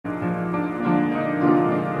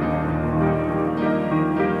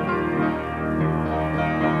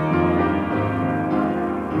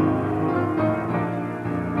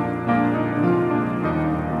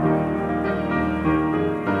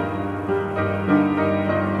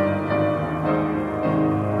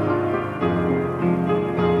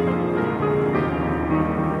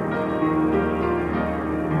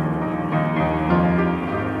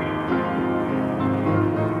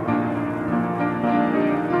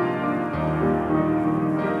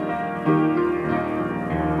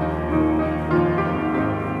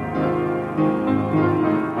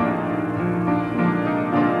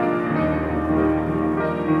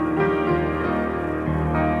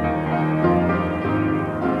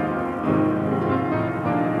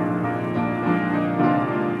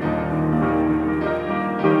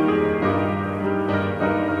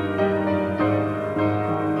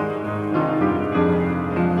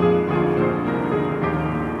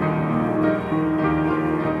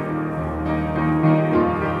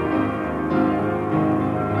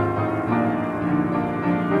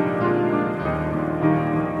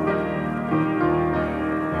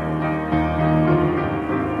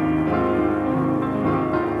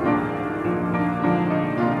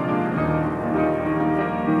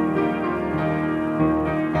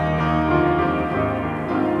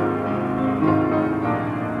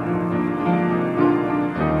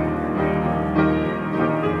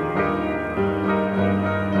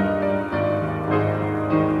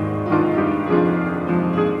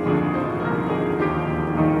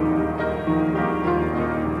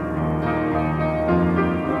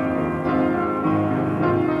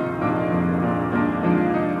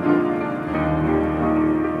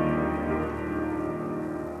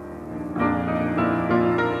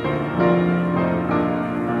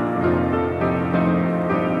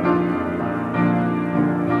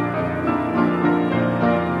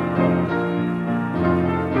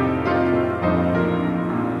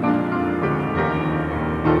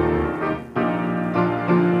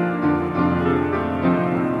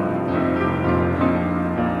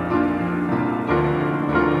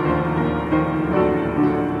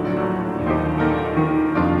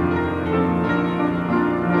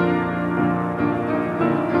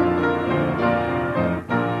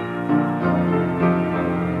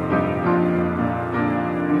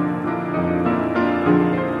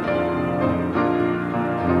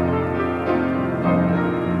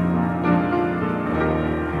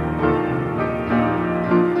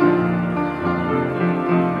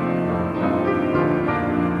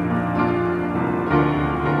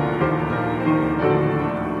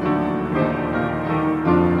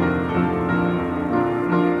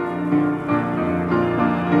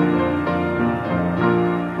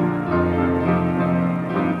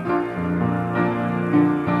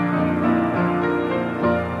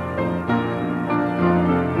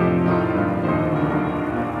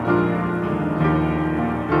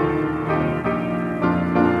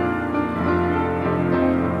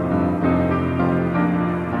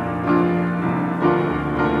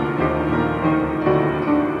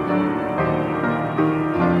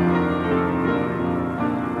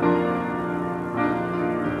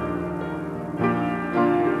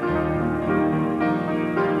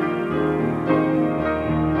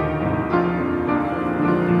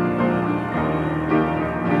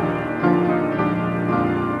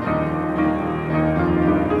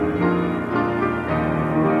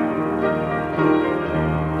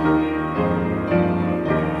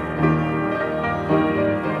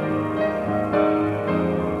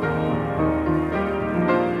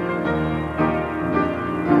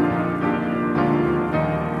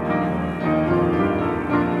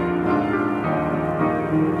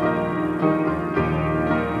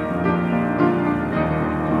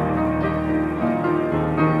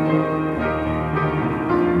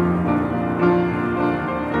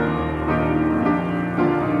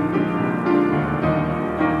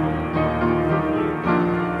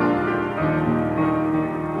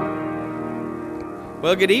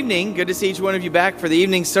Well, good evening. Good to see each one of you back for the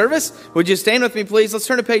evening service. Would you stand with me, please? Let's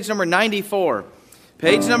turn to page number 94.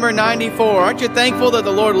 Page number 94. Aren't you thankful that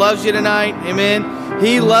the Lord loves you tonight? Amen.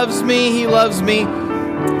 He loves me. He loves me.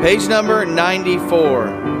 Page number 94.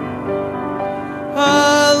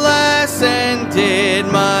 Alas, and did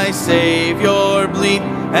my Savior bleed,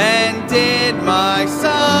 and did my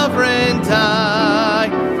sovereign die?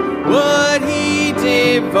 Would he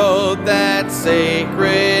devote that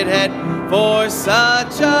sacred head for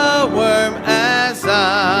such a worm as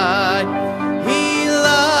I? He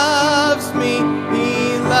loves me,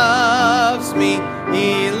 he loves me,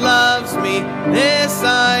 he loves me, this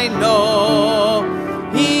I know.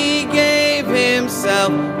 He gave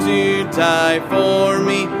himself to die for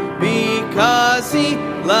me, because he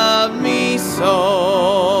loved me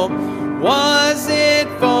so. Was it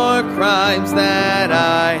for crimes that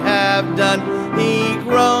I have done? He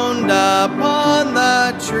groaned upon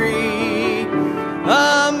the tree.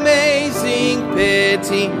 Amazing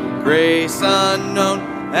pity, grace unknown,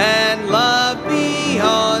 and love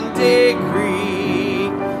beyond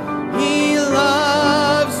degree. He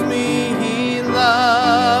loves me, he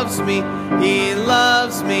loves me, he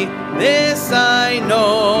loves me, this I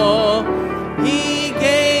know. He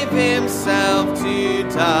gave himself to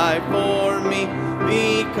die for me,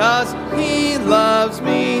 because he loves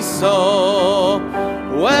me so.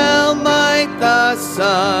 Well might the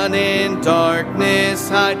sun in darkness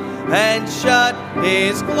hide, and shut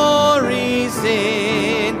his glories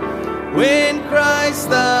in, when Christ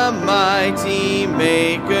the mighty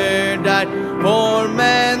Maker died for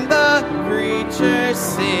man the creature's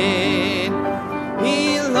sin.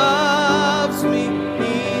 He loves me,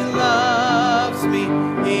 he loves me,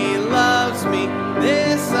 he loves me,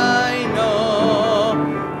 this I know.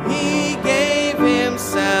 He gave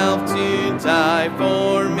himself to die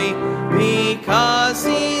for me, because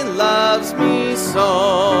he loves me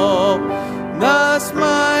so. Thus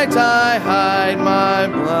might I hide my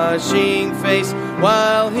blushing face,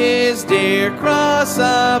 while his dear cross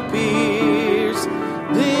appears.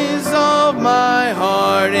 Dissolve my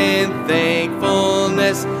heart in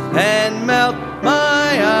thankfulness, and melt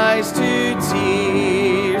my eyes to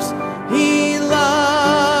tears. He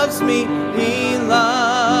loves me, he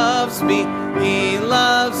loves me, he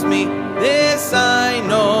loves me, this I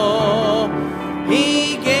know.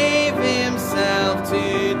 He gave himself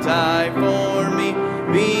to die for me,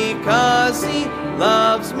 because he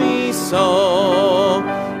loves me so.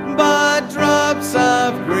 But drops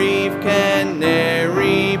of grief can ne'er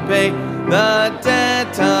repay the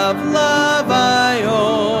debt of love I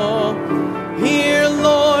owe. Here,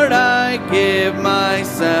 Lord, I give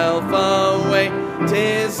myself away,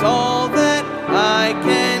 'tis all that I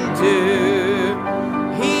can do.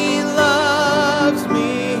 He loves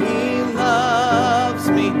me, he loves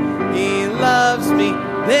me, he loves me,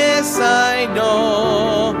 this I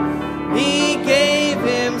know. He gave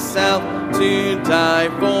himself to die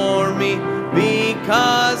for me,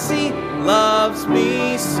 because he loves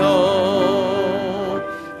me so.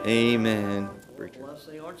 Amen.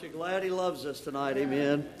 Blessing. Aren't you glad he loves us tonight?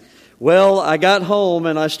 Amen. Well, I got home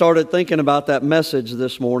and I started thinking about that message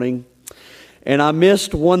this morning, and I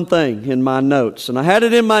missed one thing in my notes. And I had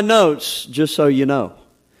it in my notes, just so you know.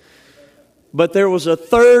 But there was a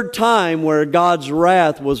third time where God's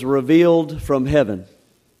wrath was revealed from heaven.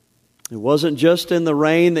 It wasn't just in the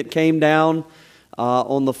rain that came down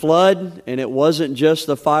on the flood, and it wasn't just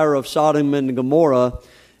the fire of Sodom and Gomorrah.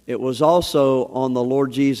 It was also on the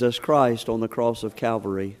Lord Jesus Christ on the cross of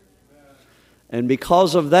Calvary. And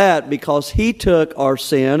because of that, because He took our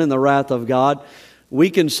sin and the wrath of God, we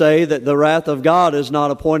can say that the wrath of God is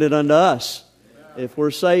not appointed unto us if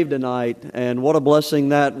we're saved tonight. And what a blessing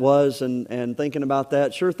that was, and thinking about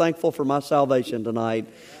that, sure thankful for my salvation tonight.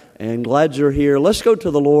 And glad you're here. Let's go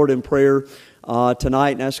to the Lord in prayer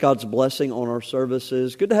tonight and ask God's blessing on our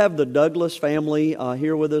services. Good to have the Douglas family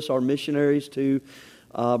here with us, our missionaries to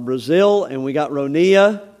Brazil. And we got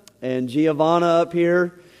Ronia and Giovanna up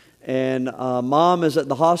here. And Mom is at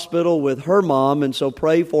the hospital with her mom. And so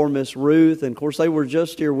pray for Miss Ruth. And of course, they were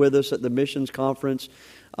just here with us at the missions conference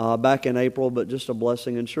back in April. But just a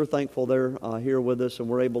blessing. And sure thankful they're here with us. And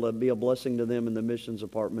we're able to be a blessing to them in the missions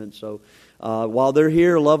department. So while they're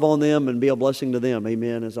here, love on them and be a blessing to them.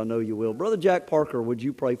 Amen, as I know you will. Brother Jack Parker, would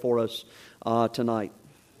you pray for us tonight?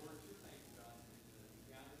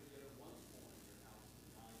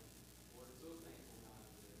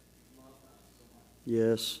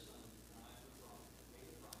 Yes.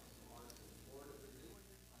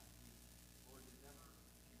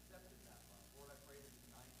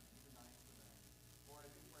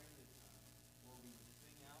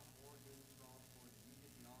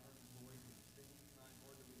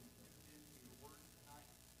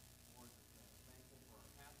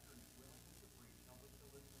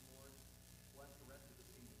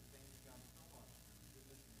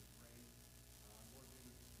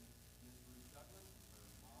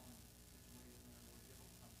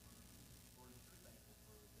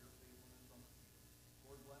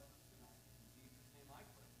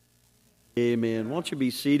 Amen. Won't you be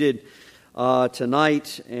seated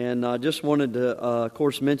tonight? And I just wanted to, of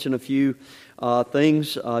course, mention a few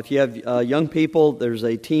things. If you have young people, there's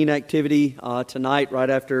a teen activity tonight right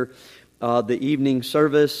after the evening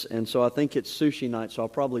service. And so I think it's sushi night, so I'll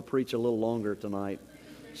probably preach a little longer tonight.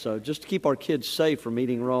 So just to keep our kids safe from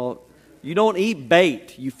eating raw. You don't eat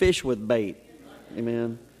bait, you fish with bait.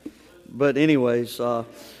 Amen. But anyways,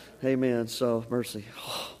 amen. So mercy.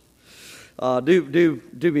 Do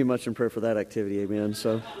be much in prayer for that activity, amen.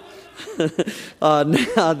 So,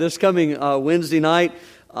 now this coming Wednesday night,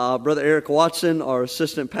 Brother Eric Watson, our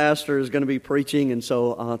assistant pastor, is going to be preaching, and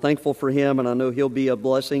so thankful for him, and I know he'll be a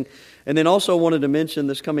blessing. And then also wanted to mention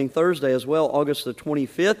this coming Thursday as well, August the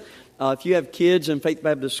 25th. If you have kids in Faith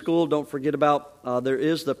Baptist School, don't forget about there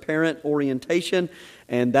is the parent orientation,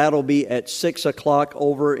 and that'll be at 6 o'clock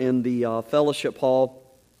over in the fellowship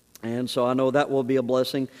hall. And so I know that will be a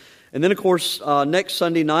blessing. And then, of course, next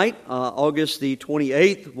Sunday night, August the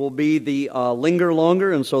 28th, will be the Linger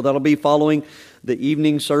Longer, and so that'll be following the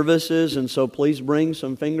evening services. And so please bring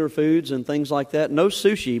some finger foods and things like that. No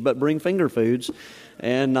sushi, but bring finger foods.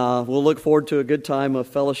 And we'll look forward to a good time of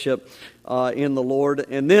fellowship in the Lord.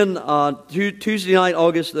 And then Tuesday night,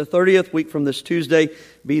 August the 30th, week from this Tuesday,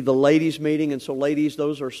 be the ladies' meeting. And so, ladies,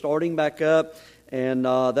 those are starting back up. And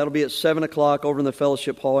that'll be at 7 o'clock over in the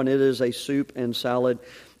fellowship hall, and it is a soup and salad.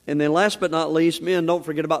 And then last but not least, men, don't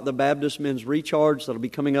forget about the Baptist Men's Recharge. That'll be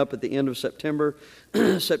coming up at the end of September,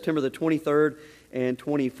 September the 23rd and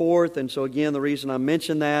 24th. And so again, the reason I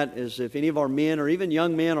mention that is if any of our men or even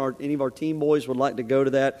young men or any of our teen boys would like to go to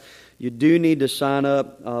that, you do need to sign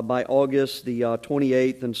up by August the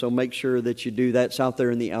 28th. And so make sure that you do that. It's out there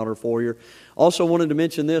in the outer foyer. Also wanted to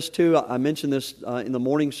mention this too. I mentioned this in the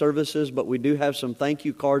morning services, but we do have some thank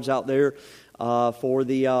you cards out there for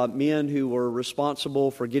the men who were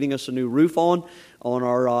responsible for getting us a new roof on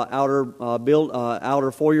our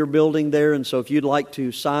outer foyer building there. And so if you'd like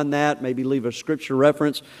to sign that, maybe leave a scripture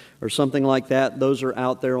reference or something like that, those are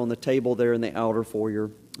out there on the table there in the outer foyer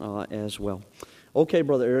as well. Okay,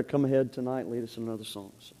 Brother Eric, come ahead tonight and lead us in another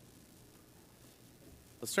song.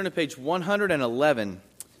 Let's turn to page 111.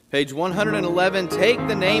 Page 111, take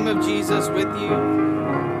the name of Jesus with you.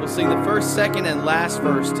 We'll sing the first, second, and last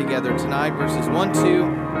verse together tonight, verses 1, 2,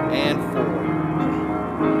 and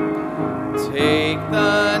 4. Take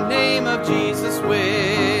the name of Jesus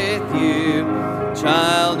with you,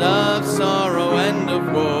 child of sorrow and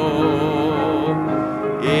of woe.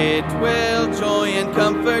 It will joy and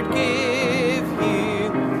comfort give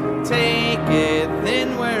you. Take it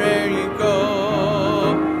then where'er you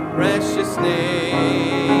go. Precious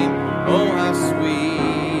name, oh how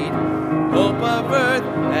sweet, hope of earth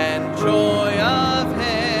and joy of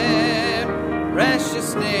heaven.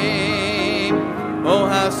 Precious name, oh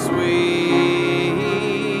how sweet,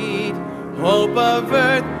 hope of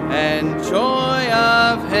earth and joy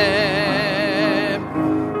of heaven.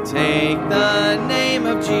 Take the name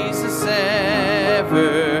of Jesus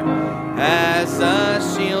ever as a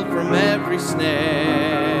shield from every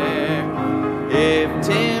snare. If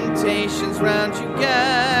temptations round you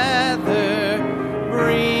gather,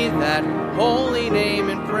 breathe that holy name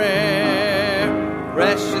in prayer.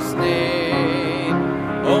 Precious name,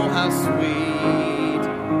 oh how sweet,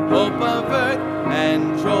 hope of earth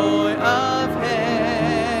and joy of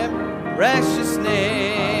heaven. Precious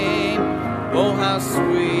name, oh how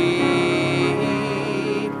sweet,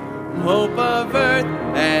 hope of earth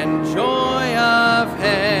and joy of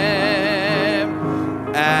heaven.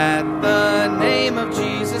 At the name of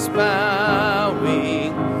Jesus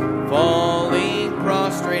bowing, falling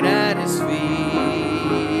prostrate at his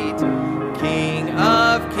feet, King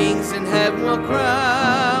of kings in heaven will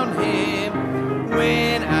crown him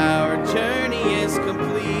when our journey is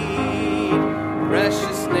complete.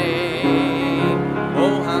 Precious name,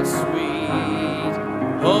 oh how sweet,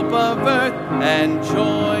 hope of earth and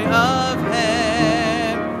joy of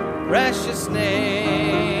heaven. Precious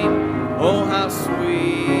name, oh how sweet,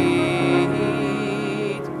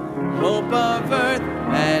 hope of earth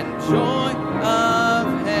and joy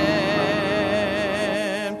of heaven.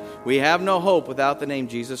 We have no hope without the name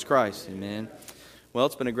Jesus Christ. Amen. Well,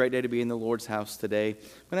 it's been a great day to be in the Lord's house today. I'm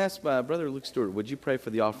going to ask Brother Luke Stewart, would you pray for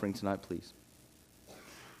the offering tonight, please?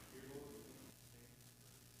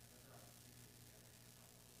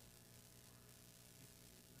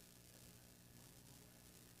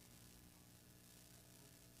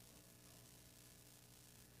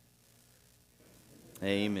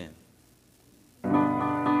 Amen.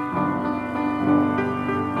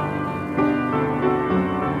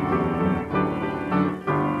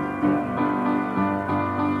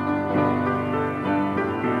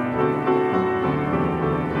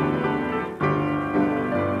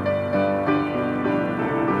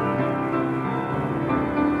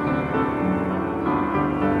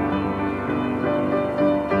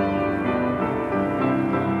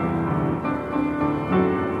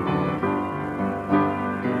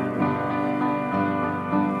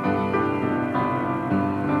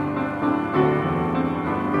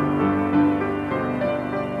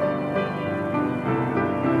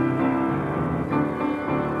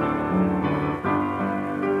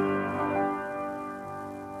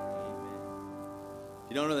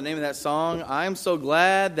 that song, I'm so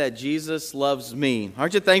glad that Jesus loves me.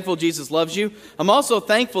 Aren't you thankful Jesus loves you? I'm also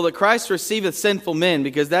thankful that Christ receiveth sinful men,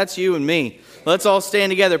 because that's you and me. Let's all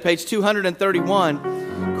stand together, page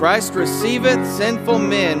 231. Christ receiveth sinful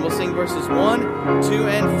men. We'll sing verses 1, 2,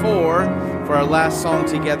 and 4 for our last song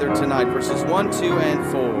together tonight. Verses 1, 2, and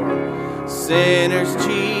 4. Sinners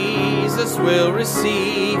Jesus will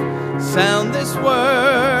receive. Sound this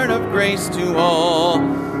word of grace to all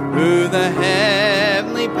who the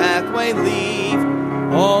heavenly pathway leave,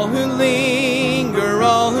 all who linger,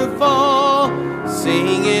 all who fall,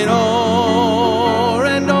 sing it o'er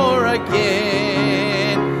and o'er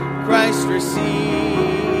again. Christ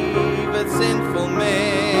receiveth sinful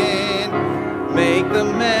men, make the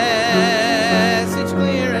message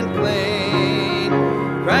clear and plain.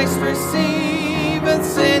 Christ receiveth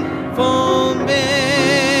sinful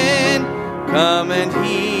men, come and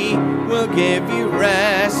He will give you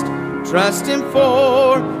rest. Trust Him,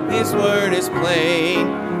 for His word is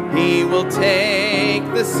plain. He will take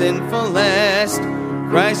the sinful lest.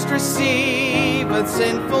 Christ receiveth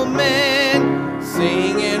sinful men,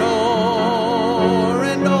 sing it o'er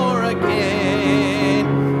and o'er again.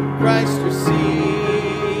 Christ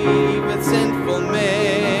receiveth sinful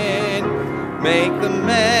men, make the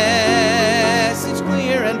message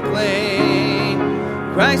clear and plain.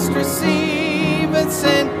 Christ receiveth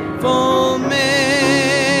sinful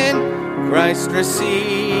men, Christ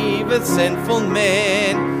receiveth sinful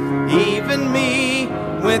men, even me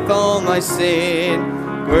with all my sin,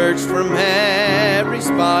 purged from every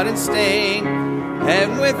spot and stain,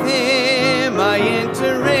 and with Him I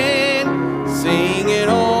enter in, sing it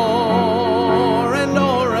o'er and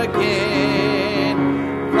o'er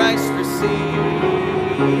again. Christ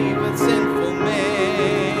receiveth sinful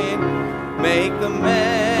men, make the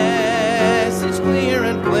message clear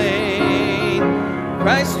and plain.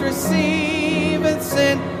 Christ receiveth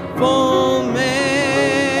sinful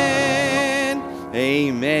men.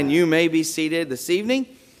 Amen. You may be seated this evening.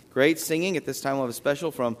 Great singing. At this time, we'll have a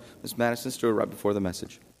special from Miss Madison Stewart right before the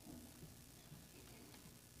message.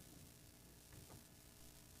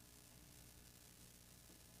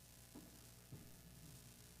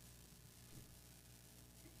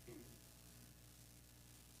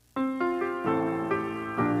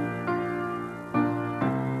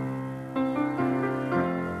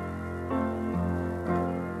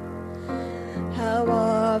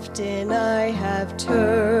 Often I have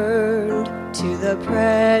turned to the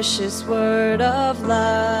precious word of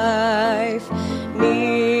life,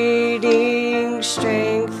 needing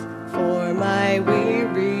strength for my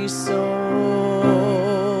weary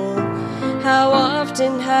soul. How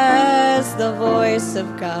often has the voice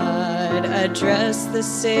of God addressed the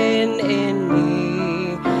sin in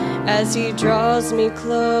me, as He draws me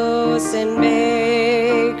close and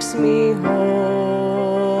makes me whole.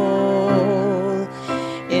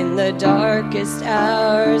 In the darkest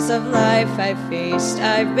hours of life I faced,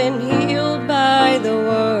 I've been healed by the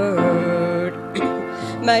word.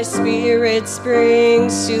 My spirit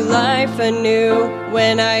springs to life anew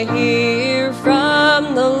when I hear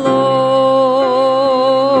from the Lord.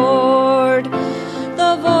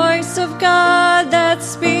 The voice of God that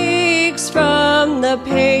speaks from the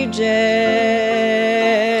pages,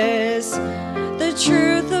 the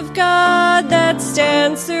truth of God that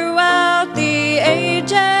stands throughout the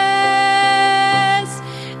ages.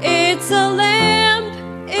 It's a lamp,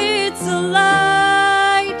 it's a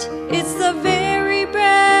light, it's the very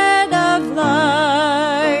bread of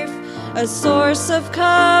life, a source of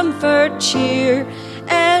comfort, cheer,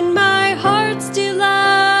 and my heart's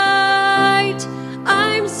delight.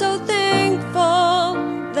 I'm so thankful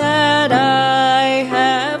that I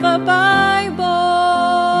have a Bible.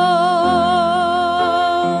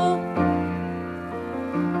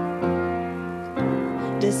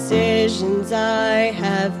 Decisions I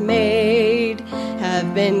have made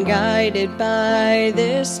have been guided by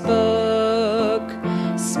this book,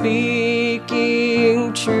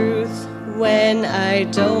 speaking truth when I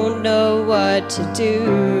don't know what to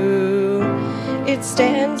do. It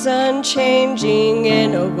stands unchanging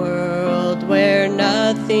in a world where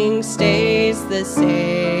nothing stays the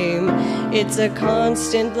same. It's a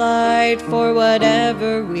constant light for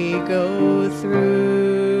whatever we go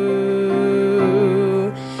through.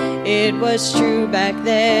 It was true back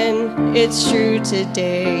then, it's true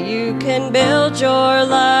today. You can build your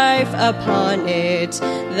life upon it,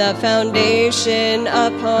 the foundation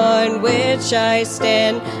upon which I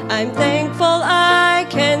stand. I'm thankful I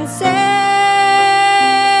can say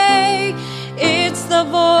it's the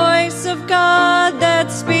voice of God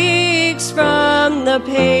that speaks from the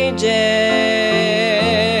pages,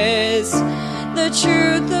 the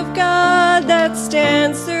truth of God that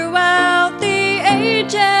stands throughout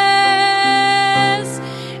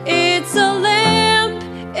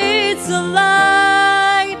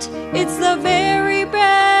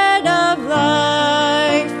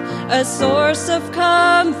of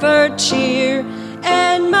comfort, cheer,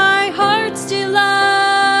 and my heart's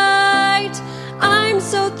delight. I'm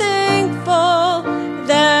so thankful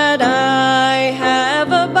that I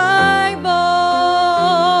have a Bible.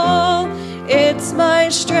 It's my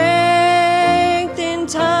strength in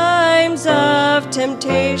times of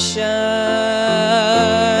temptation.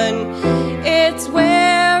 It's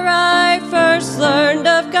where I first learned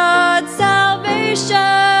of God's salvation.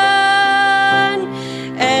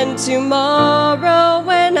 And tomorrow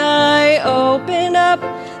when I open up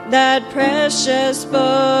that precious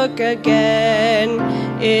book again,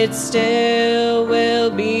 it still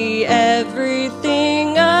will be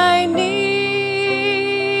everything I need.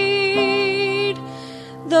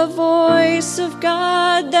 The voice of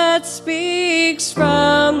God that speaks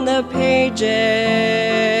from the pages.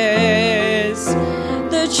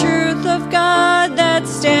 The truth of God that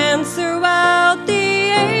stands throughout the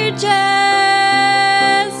ages.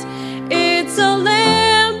 It's a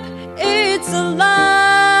lamp, it's a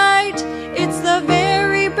light, it's the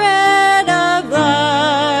very bread of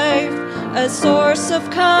life, a source of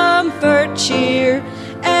comfort, cheer,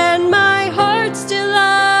 and my heart's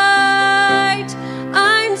delight.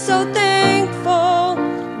 I'm so thankful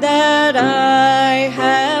that I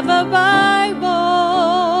have a Bible.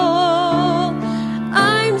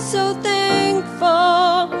 I'm so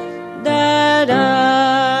thankful that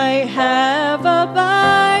I have a Bible.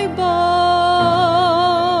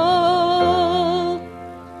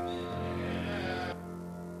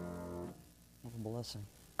 What a blessing.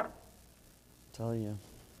 I tell you,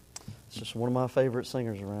 it's just one of my favorite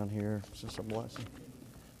singers around here. It's just a blessing.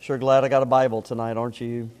 Sure glad I got a Bible tonight, aren't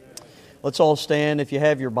you? Let's all stand if you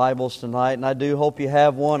have your Bibles tonight, and I do hope you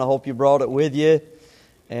have one. I hope you brought it with you,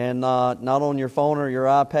 and not on your phone or your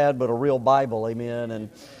iPad, but a real Bible, amen.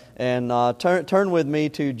 And turn with me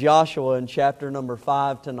to Joshua in chapter number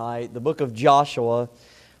 5 tonight, the book of Joshua,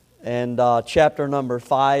 and chapter number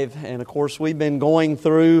 5. And of course, we've been going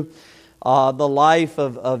through the life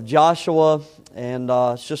of Joshua, and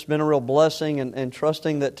it's just been a real blessing, and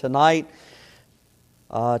trusting that tonight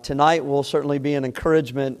will certainly be an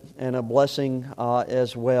encouragement and a blessing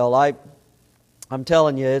as well. I'm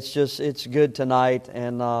telling you, it's good tonight,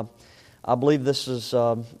 and I believe this is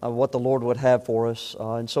what the Lord would have for us.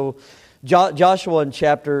 And so Joshua in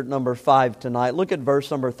chapter number 5 tonight, look at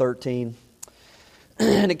verse number 13.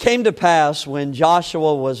 And it came to pass when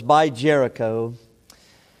Joshua was by Jericho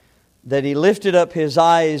that he lifted up his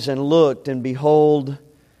eyes and looked, and behold,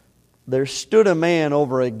 there stood a man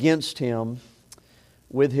over against him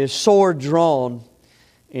with his sword drawn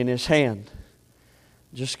in his hand.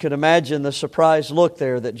 Just could imagine the surprised look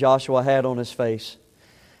there that Joshua had on his face.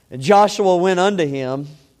 And Joshua went unto him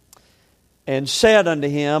and said unto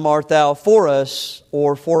him, Art thou for us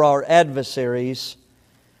or for our adversaries?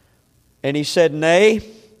 And he said, Nay,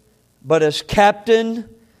 but as captain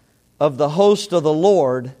of the host of the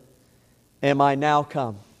Lord am I now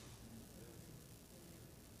come.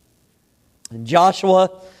 And Joshua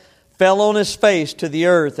fell on his face to the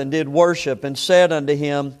earth and did worship, and said unto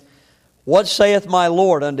him, What saith my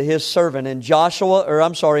Lord unto his servant? And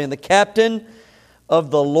the captain of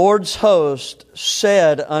the Lord's host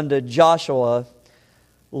said unto Joshua,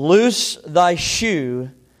 Loose thy shoe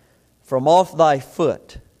from off thy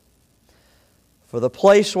foot, for the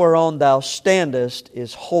place whereon thou standest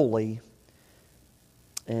is holy.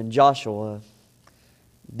 And Joshua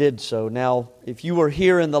did so. Now, if you were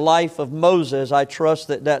here in the life of Moses, I trust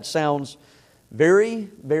that sounds very,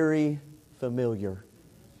 very familiar.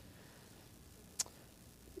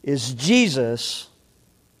 Is Jesus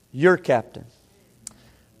your captain?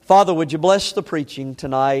 Father, would you bless the preaching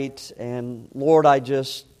tonight? And Lord,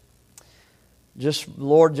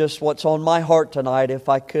 Lord, just what's on my heart tonight, if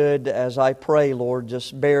I could, as I pray, Lord,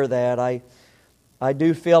 just bear that. I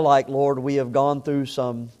do feel like, Lord, we have gone through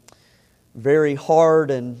some very hard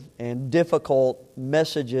and difficult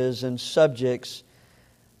messages and subjects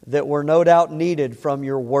that were no doubt needed from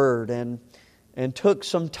your Word, and took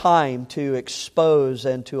some time to expose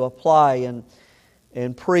and to apply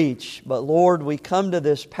and preach. But Lord, we come to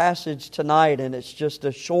this passage tonight, and it's just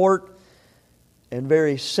a short and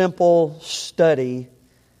very simple study,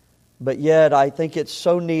 but yet I think it's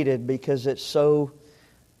so needed because it's so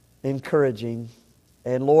encouraging.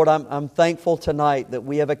 And Lord, I'm thankful tonight that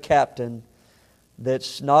we have a captain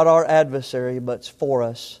that's not our adversary, but's for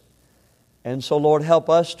us. And so, Lord, help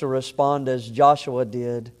us to respond as Joshua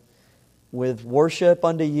did, with worship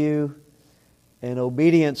unto you and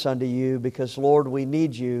obedience unto you, because, Lord, we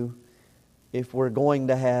need you if we're going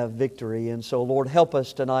to have victory. And so, Lord, help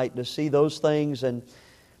us tonight to see those things and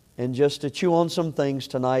just to chew on some things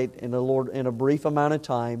tonight in a brief amount of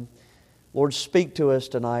time. Lord, speak to us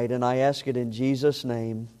tonight, and I ask it in Jesus'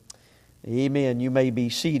 name. Amen. You may be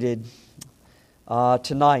seated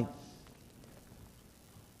tonight.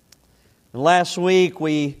 Last week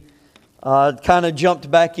we kind of jumped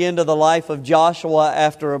back into the life of Joshua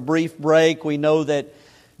after a brief break. We know that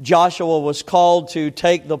Joshua was called to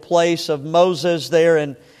take the place of Moses there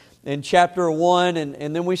in chapter 1,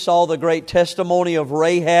 and then we saw the great testimony of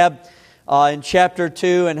Rahab in chapter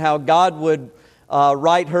 2, and how God would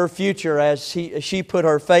write her future as she put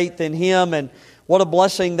her faith in Him, and what a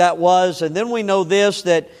blessing that was. And then we know this,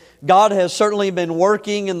 that God has certainly been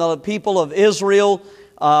working in the people of Israel.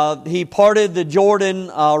 He parted the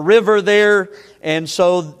Jordan River there, and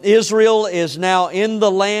so Israel is now in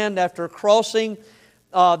the land after crossing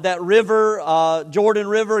that river, Jordan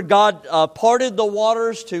River. God parted the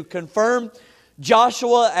waters to confirm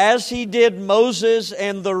Joshua as He did Moses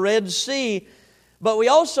and the Red Sea. But we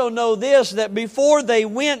also know this, that before they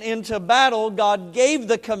went into battle, God gave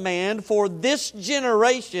the command for this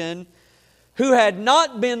generation who had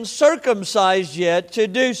not been circumcised yet to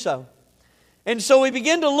do so. And so we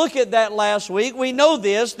begin to look at that last week. We know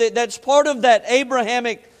this, that's part of that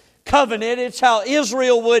Abrahamic covenant. It's how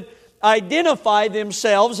Israel would identify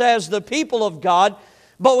themselves as the people of God.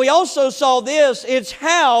 But we also saw this, it's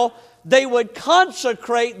how they would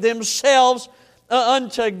consecrate themselves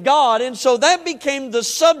unto God. And so that became the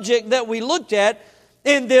subject that we looked at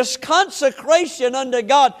in this consecration unto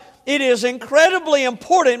God. It is incredibly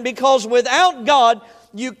important because without God,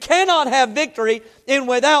 you cannot have victory, and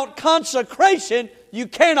without consecration, you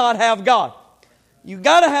cannot have God. You've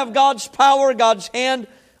got to have God's power, God's hand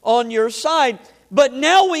on your side. But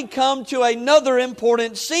now we come to another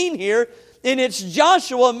important scene here, and it's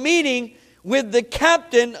Joshua meeting with the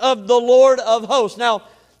captain of the Lord of hosts. Now,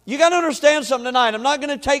 you got to understand something tonight. I'm not going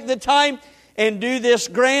to take the time and do this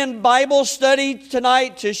grand Bible study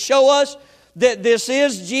tonight to show us that this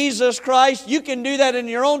is Jesus Christ. You can do that in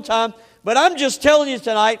your own time. But I'm just telling you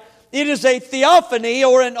tonight, it is a theophany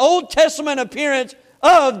or an Old Testament appearance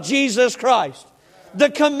of Jesus Christ. The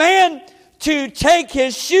command to take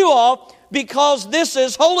His shoe off, because this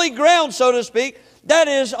is holy ground, so to speak, that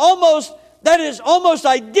is almost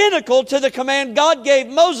identical to the command God gave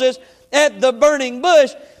Moses at the burning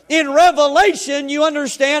bush. In Revelation, you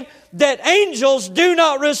understand that angels do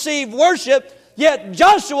not receive worship, yet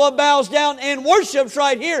Joshua bows down and worships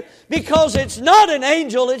right here because it's not an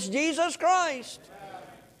angel, it's Jesus Christ.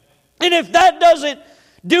 And if that doesn't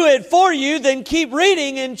do it for you, then keep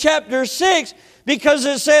reading in chapter 6, because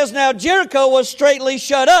it says, now Jericho was straitly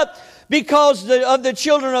shut up because of the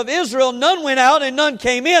children of Israel. None went out and none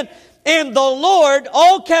came in. And the Lord,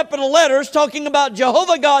 all capital letters, talking about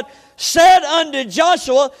Jehovah God, said unto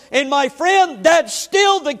Joshua, and my friend, that's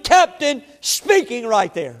still the captain speaking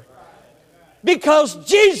right there. Because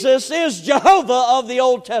Jesus is Jehovah of the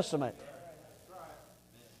Old Testament.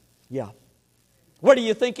 Yeah. Where do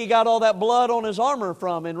you think He got all that blood on His armor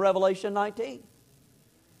from in Revelation 19?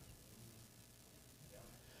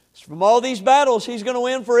 It's from all these battles He's going to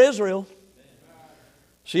win for Israel.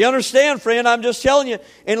 So you understand, friend, I'm just telling you.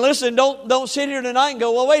 And listen, don't sit here tonight and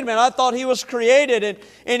go, well, wait a minute, I thought He was created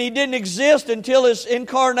and He didn't exist until His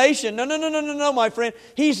incarnation. No, my friend.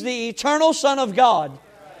 He's the eternal Son of God.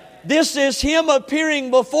 This is Him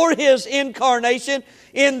appearing before His incarnation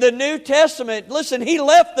in the New Testament. Listen, He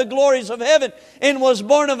left the glories of heaven and was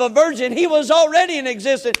born of a virgin. He was already in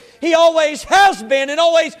existence. He always has been and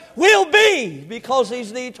always will be, because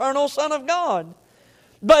He's the eternal Son of God.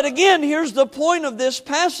 But again, here's the point of this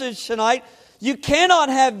passage tonight. You cannot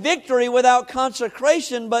have victory without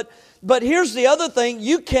consecration, but here's the other thing.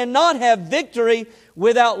 You cannot have victory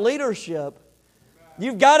without leadership.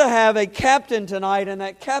 You've got to have a captain tonight, and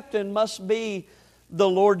that captain must be the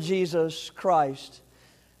Lord Jesus Christ.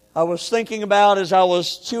 I was thinking about, as I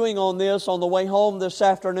was chewing on this on the way home this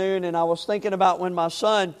afternoon, and I was thinking about when my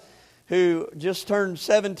son, who just turned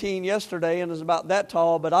 17 yesterday and is about that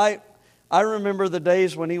tall, but I remember the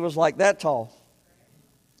days when he was like that tall.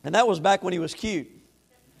 And that was back when he was cute.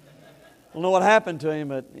 I don't know what happened to him,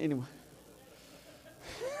 but anyway.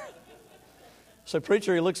 So,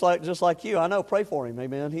 preacher, he looks like just like you. I know, pray for him,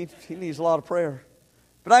 amen. He needs a lot of prayer.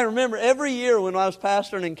 But I remember every year when I was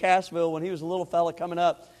pastoring in Cassville, when he was a little fella coming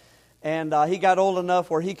up, and he got old enough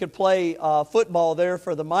where he could play football there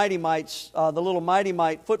for the Mighty Mites, the little Mighty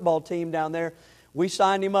Mite football team down there. We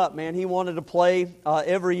signed him up, man. He wanted to play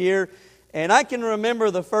every year. And I can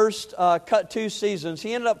remember the first 2 seasons.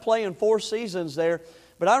 He ended up playing 4 seasons there.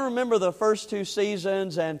 But I remember the first 2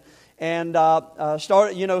 seasons and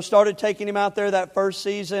started taking him out there that first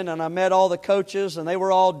season, and I met all the coaches, and they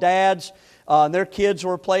were all dads And their kids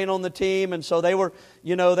were playing on the team, and so they were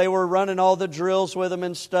running all the drills with them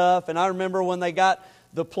and stuff. And I remember when they got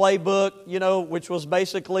the playbook, which was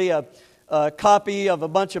basically a copy of a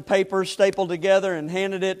bunch of papers stapled together, and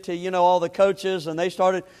handed it to, all the coaches, and they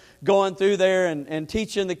started going through there and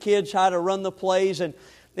teaching the kids how to run the plays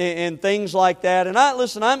and things like that. And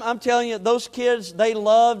I'm telling you, those kids, they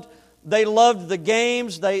loved the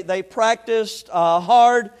games. They practiced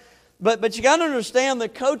hard. But you got to understand, the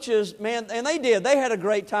coaches, man, and they had a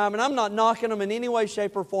great time. And I'm not knocking them in any way,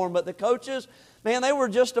 shape, or form. But the coaches, man, they were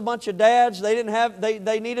just a bunch of dads.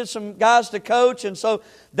 They needed some guys to coach. And so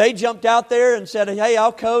they jumped out there and said, hey,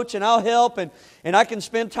 I'll coach and I'll help. And I can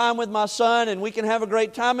spend time with my son and we can have a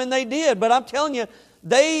great time. And they did. But I'm telling you,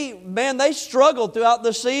 they struggled throughout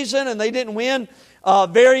the season, and they didn't win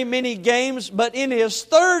very many games. But in his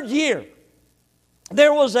third year,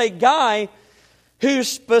 there was a guy who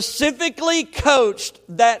specifically coached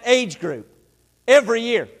that age group every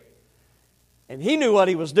year. And he knew what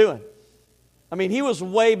he was doing. I mean, he was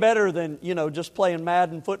way better than, just playing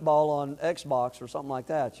Madden football on Xbox or something like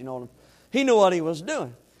that. He knew what he was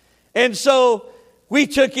doing. And so we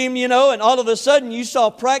took him, and all of a sudden you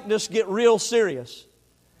saw practice get real serious.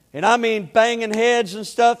 And I mean, banging heads and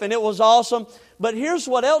stuff, and it was awesome. But here's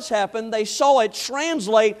what else happened. They saw it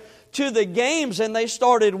translate to the games, and they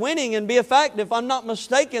started winning. And be a fact, if I'm not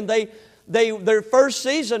mistaken, their first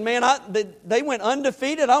season, man, they went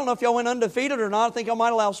undefeated. I don't know if y'all went undefeated or not. I think I might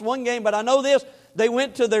have lost one game, but I know this. They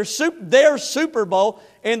went to their Super Bowl,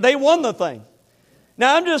 and they won the thing.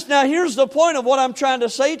 Now here's the point of what I'm trying to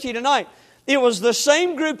say to you tonight. It was the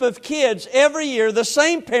same group of kids every year, the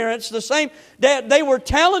same parents, the same dad. They were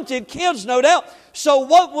talented kids, no doubt. So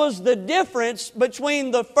what was the difference between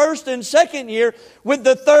the first and second year with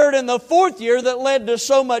the third and the fourth year that led to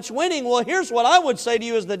so much winning? Well, here's what I would say to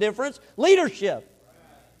you is the difference. Leadership.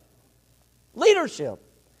 Leadership.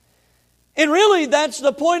 And really, that's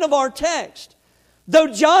the point of our text. Though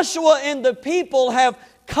Joshua and the people have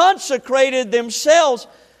consecrated themselves,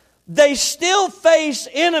 they still face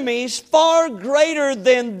enemies far greater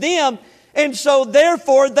than them. And so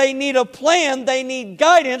therefore they need a plan, they need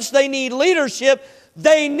guidance, they need leadership,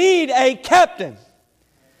 they need a captain.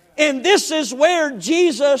 And this is where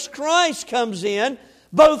Jesus Christ comes in,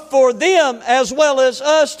 both for them as well as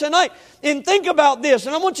us tonight. And think about this,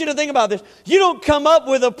 and I want you to think about this. You don't come up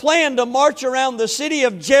with a plan to march around the city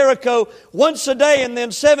of Jericho once a day and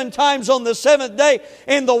then 7 times on the 7th day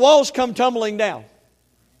and the walls come tumbling down.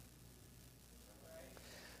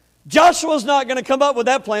 Joshua's not going to come up with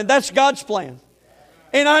that plan. That's God's plan.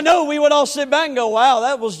 And I know we would all sit back and go, wow,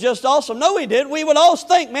 that was just awesome. No, we did. We would all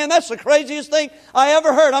think, man, that's the craziest thing I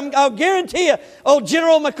ever heard. I'll guarantee you,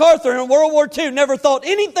 General MacArthur in World War II never thought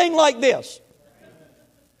anything like this.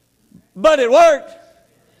 But it worked.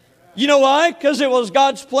 You know why? Because it was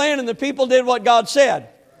God's plan and the people did what God said.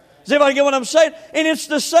 Does everybody get what I'm saying? And it's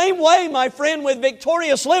the same way, my friend, with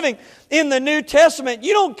victorious living in the New Testament.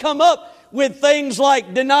 You don't come up with things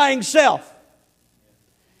like denying self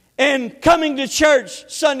and coming to church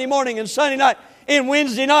Sunday morning and Sunday night and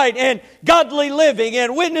Wednesday night and godly living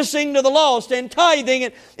and witnessing to the lost and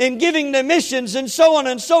tithing and giving to missions and so on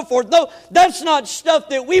and so forth. No, that's not stuff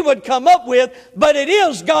that we would come up with, but it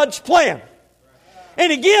is God's plan.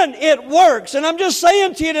 And again, it works. And I'm just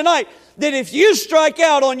saying to you tonight that if you strike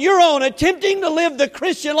out on your own, attempting to live the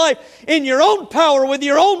Christian life in your own power with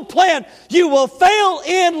your own plan, you will fail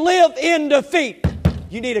and live in defeat.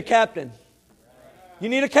 You need a captain. You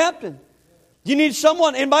need a captain. You need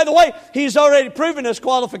someone. And by the way, he's already proven his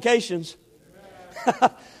qualifications.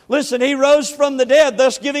 Listen, he rose from the dead,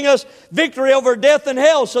 thus giving us victory over death and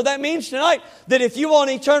hell. So that means tonight that if you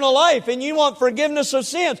want eternal life and you want forgiveness of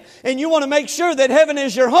sins and you want to make sure that heaven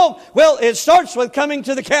is your home, well, it starts with coming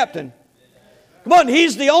to the captain. Come on,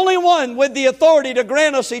 he's the only one with the authority to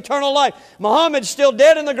grant us eternal life. Muhammad's still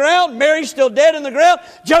dead in the ground. Mary's still dead in the ground.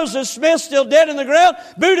 Joseph Smith's still dead in the ground.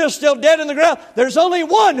 Buddha's still dead in the ground. There's only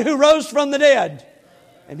one who rose from the dead.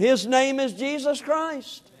 And his name is Jesus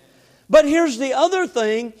Christ. But here's the other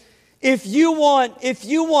thing. If you want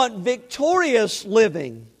victorious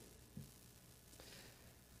living,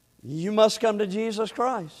 you must come to Jesus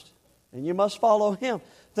Christ. And you must follow Him.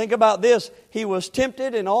 Think about this. He was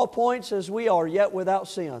tempted in all points as we are, yet without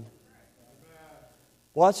sin.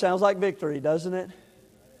 Well, that sounds like victory, doesn't it?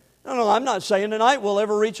 No, I'm not saying tonight we'll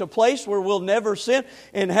ever reach a place where we'll never sin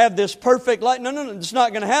and have this perfect life. No, it's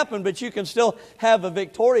not going to happen, but you can still have a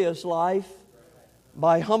victorious life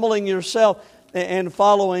by humbling yourself and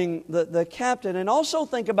following the captain. And also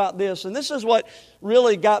think about this, and this is what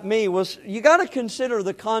really got me, was you got to consider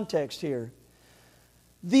the context here.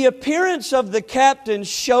 The appearance of the captain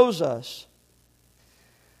shows us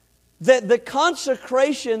that the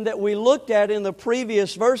consecration that we looked at in the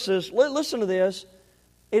previous verses, listen to this,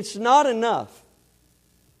 it's not enough.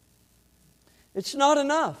 It's not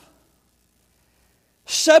enough.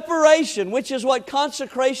 Separation, which is what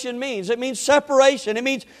consecration means. It means separation. It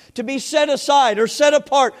means to be set aside or set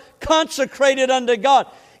apart, consecrated unto God.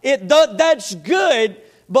 That's good,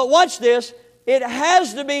 but watch this. It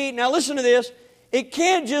has to be, now listen to this, it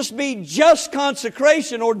can't just be just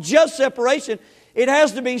consecration or just separation. It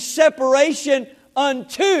has to be separation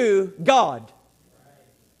unto God.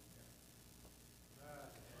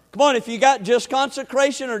 Come on, if you got just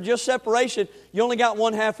consecration or just separation, you only got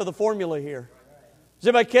one half of the formula here. Is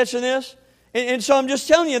everybody catching this? And so I'm just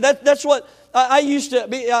telling you, that's what I used to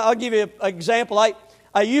be. I'll give you an example.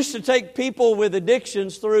 I used to take people with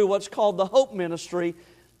addictions through what's called the Hope Ministry.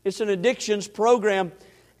 It's an addictions program,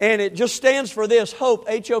 and it just stands for this, HOPE,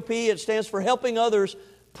 H-O-P. It stands for helping others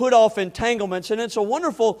put off entanglements. And it's a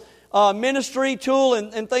wonderful ministry tool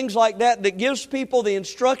and things like that gives people the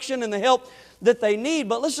instruction and the help that they need.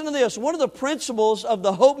 But listen to this. One of the principles of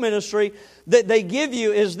the Hope Ministry that they give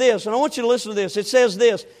you is this. And I want you to listen to this. It says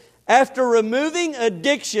this. After removing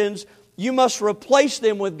addictions, you must replace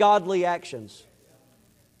them with godly actions.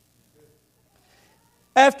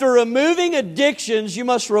 After removing addictions, you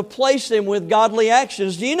must replace them with godly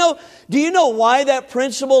actions. Do you know why that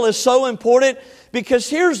principle is so important? Because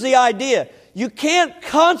here's the idea. You can't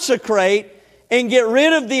consecrate and get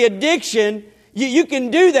rid of the addiction. You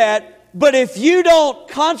can do that. But if you don't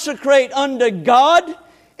consecrate unto God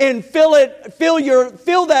and fill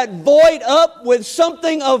that void up with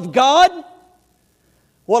something of God,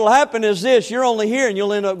 what will happen is this: you're only here and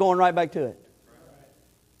you'll end up going right back to it.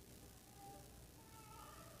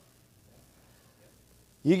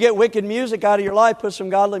 You get wicked music out of your life, put some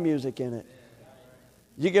godly music in it.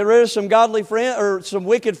 You get rid of some godly friends or some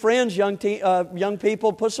wicked friends, young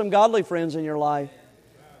people, put some godly friends in your life.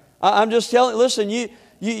 I'm just telling you, listen,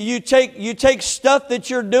 You take stuff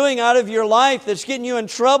that you're doing out of your life that's getting you in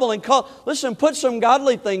trouble and put some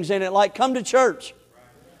godly things in it, like come to church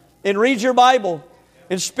and read your Bible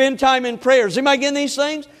and spend time in prayers. Am I getting these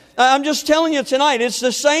things? I'm just telling you tonight, it's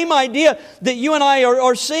the same idea that you and I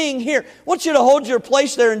are seeing here. I want you to hold your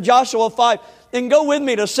place there in Joshua 5 and go with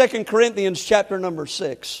me to 2 Corinthians chapter number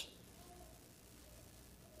 6.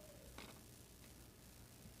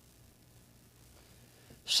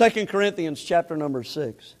 2 Corinthians chapter number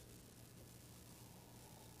 6.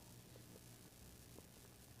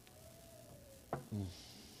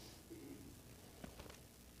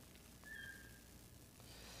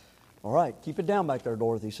 All right, keep it down back there,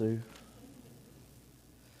 Dorothy Sue.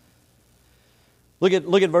 Look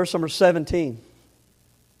at verse number 17.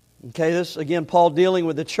 Okay, this again, Paul dealing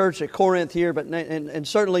with the church at Corinth here, but and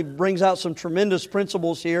certainly brings out some tremendous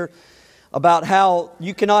principles here about how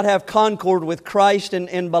you cannot have concord with Christ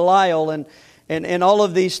and Belial and all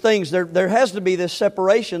of these things. There has to be this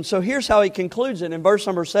separation. So here's how he concludes it in verse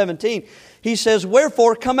number 17. He says,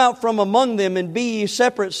 "Wherefore come out from among them, and be ye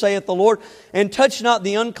separate, saith the Lord, and touch not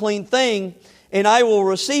the unclean thing, and I will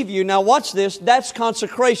receive you." Now watch this. That's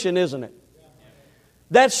consecration, isn't it?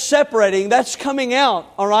 That's separating. That's coming out.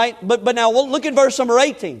 All right? But now look at verse number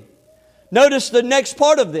 18. Notice the next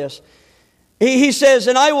part of this. He says,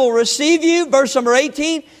 "And I will receive you," verse number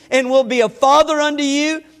 18, "and will be a father unto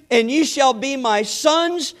you, and you shall be my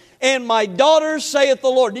sons and my daughters, saith the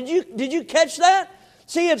Lord." Did you catch that?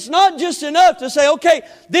 See, it's not just enough to say, okay,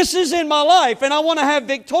 this is in my life and I want to have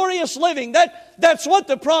victorious living. That's what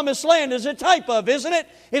the promised land is a type of, isn't it?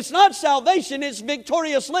 It's not salvation, it's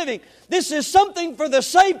victorious living. This is something for the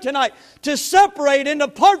saved tonight, to separate and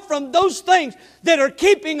apart from those things that are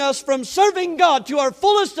keeping us from serving God to our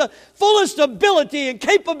fullest ability and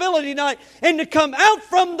capability tonight, and to come out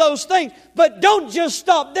from those things. But don't just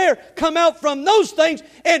stop there. Come out from those things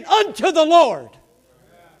and unto the Lord.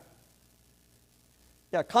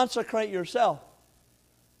 Yeah, consecrate yourself,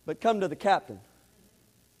 but come to the captain,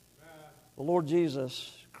 the Lord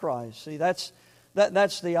Jesus Christ. See, that's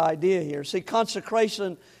the idea here. See,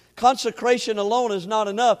 consecration alone is not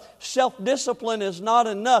enough. Self-discipline is not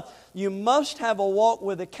enough. You must have a walk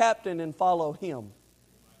with the captain and follow Him.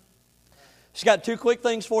 She's got two quick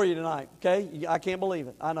things for you tonight, okay? I can't believe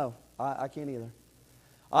it. I know. I can't either.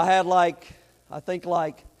 I had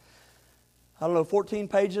 14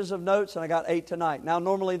 pages of notes, and I got 8 tonight. Now,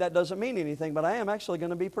 normally that doesn't mean anything, but I am actually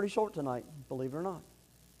going to be pretty short tonight, believe it or not.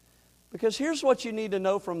 Because here's what you need to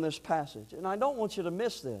know from this passage, and I don't want you to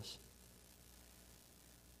miss this.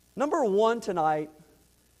 Number one tonight,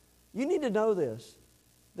 you need to know this.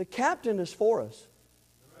 The captain is for us.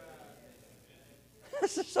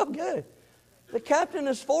 This is so good. The captain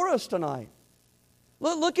is for us tonight.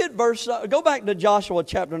 Look at verse, go back to Joshua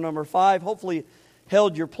chapter number 5. Hopefully you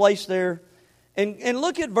held your place there. And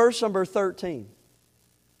look at verse number 13.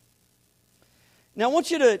 Now I want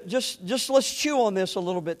you to just let's chew on this a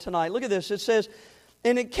little bit tonight. Look at this. It says,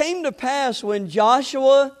 and it came to pass when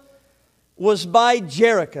Joshua was by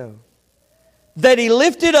Jericho, that he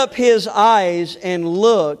lifted up his eyes and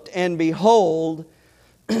looked, and behold,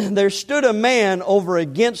 there stood a man over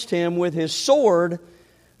against him with his sword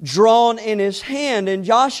drawn in his hand. And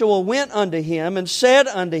Joshua went unto him and said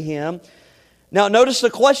unto him, now notice the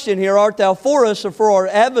question here, art thou for us or for our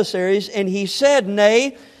adversaries? And he said,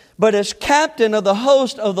 nay, but as captain of the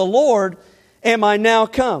host of the Lord am I now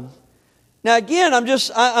come. Now again, I'm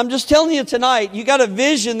just telling you tonight, you got to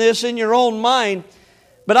vision this in your own mind.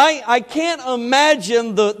 But I can't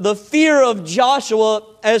imagine the fear of Joshua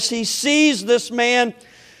as he sees this man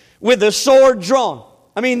with a sword drawn.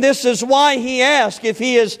 I mean, this is why he asked if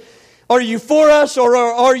he is, are you for us or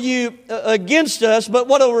are you against us? But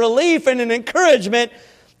what a relief and an encouragement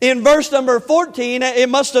in verse number 14, it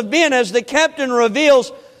must have been as the captain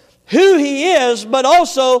reveals who he is, but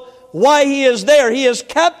also why he is there. He is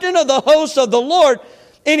captain of the host of the Lord,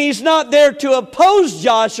 and he's not there to oppose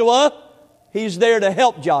Joshua. He's there to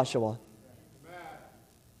help Joshua.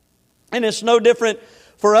 And it's no different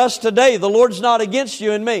for us today. The Lord's not against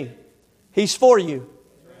you and me. He's for you.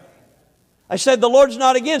 I said the Lord's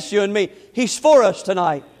not against you and me. He's for us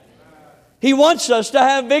tonight. He wants us to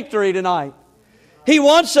have victory tonight. He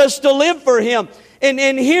wants us to live for Him. And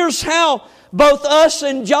here's how both us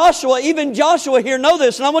and Joshua, even Joshua here, know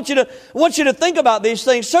this. And I want you to think about these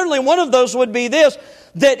things. Certainly one of those would be this,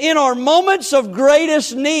 that in our moments of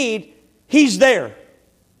greatest need, He's there.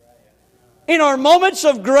 In our moments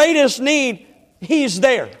of greatest need, He's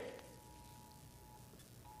there.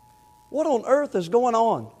 What on earth is going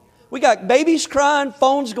on? We got babies crying,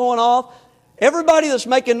 phones going off. Everybody that's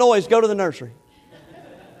making noise, go to the nursery.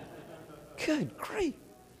 Good grief.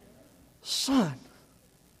 Son.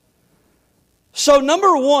 So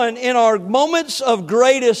number one, in our moments of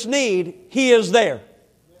greatest need, He is there.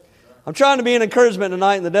 I'm trying to be an encouragement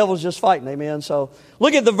tonight, and the devil's just fighting, amen. So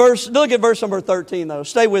look at verse number 13, though.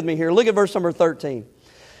 Stay with me here. Look at verse number 13.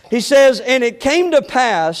 He says, and it came to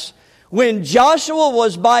pass when Joshua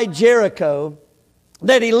was by Jericho,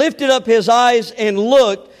 that he lifted up his eyes and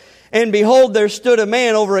looked, and behold, there stood a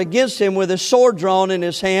man over against him with a sword drawn in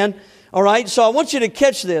his hand. All right, so I want you to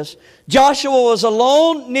catch this. Joshua was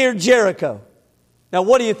alone near Jericho. Now,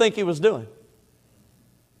 what do you think he was doing?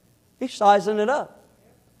 He's sizing it up.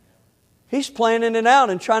 He's planning it out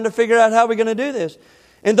and trying to figure out how we're going to do this.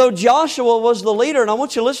 And though Joshua was the leader, and I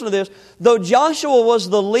want you to listen to this, though Joshua was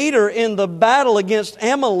the leader in the battle against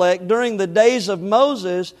Amalek during the days of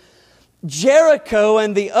Moses, Jericho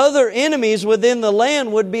and the other enemies within the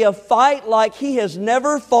land would be a fight like he has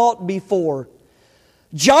never fought before.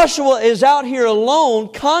 Joshua is out here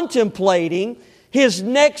alone contemplating his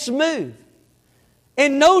next move.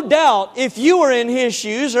 And no doubt, if you were in his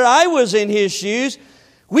shoes or I was in his shoes,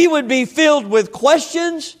 we would be filled with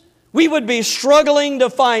questions. We would be struggling to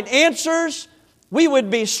find answers. We would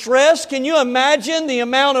be stressed. Can you imagine the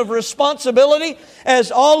amount of responsibility as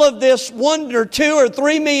all of this 1 or 2 or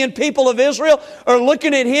 3 million people of Israel are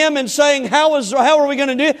looking at him and saying, how are we going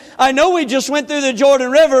to do it? I know we just went through the Jordan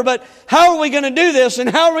River, but how are we going to do this? And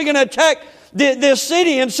how are we going to attack this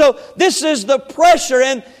city? And so this is the pressure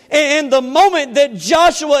and the moment that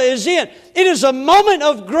Joshua is in. It is a moment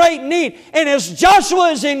of great need. And as Joshua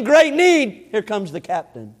is in great need, here comes the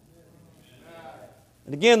captain.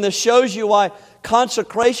 And again, this shows you why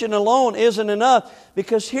consecration alone isn't enough.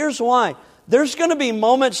 Because here's why. There's going to be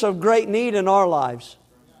moments of great need in our lives.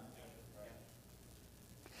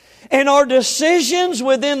 And our decisions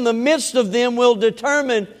within the midst of them will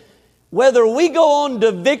determine whether we go on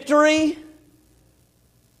to victory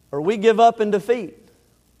or we give up in defeat.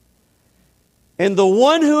 And the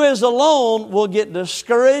one who is alone will get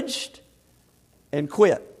discouraged and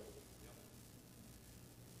quit.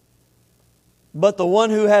 But the one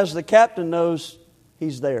who has the captain knows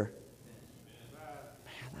He's there.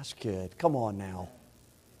 Man, that's good. Come on now.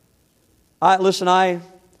 I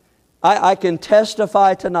can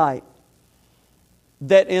testify tonight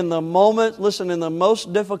that in the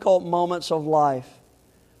most difficult moments of life,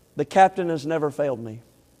 the captain has never failed me.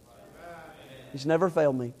 He's never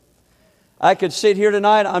failed me. I could sit here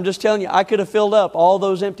tonight, I'm just telling you, I could have filled up all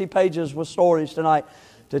those empty pages with stories tonight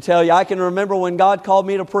to tell you. I can remember when God called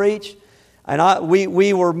me to preach, and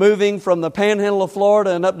we were moving from the Panhandle of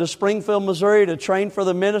Florida and up to Springfield, Missouri to train for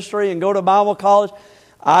the ministry and go to Bible college.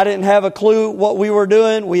 I didn't have a clue what we were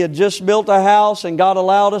doing. We had just built a house and God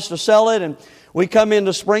allowed us to sell it, and we come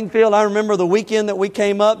into Springfield. I remember the weekend that we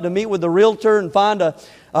came up to meet with the realtor and find a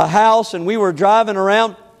house, and we were driving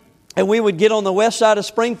around. And we would get on the west side of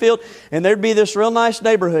Springfield, and there'd be this real nice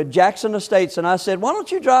neighborhood, Jackson Estates. And I said, why don't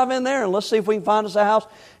you drive in there and let's see if we can find us a house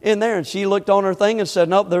in there. And she looked on her thing and said,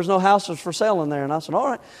 nope, there's no houses for sale in there. And I said, all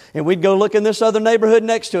right. And we'd go look in this other neighborhood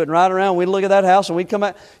next to it and ride around. We'd look at that house and we'd come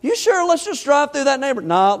back. You sure? Let's just drive through that neighborhood.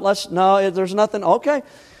 No, there's nothing. Okay.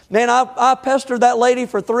 Man, I pestered that lady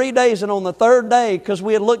for 3 days, and on the third day, because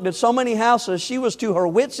we had looked at so many houses, she was to her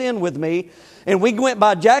wits' end with me. And we went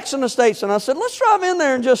by Jackson Estates, and I said, let's drive in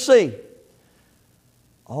there and just see.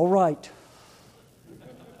 All right.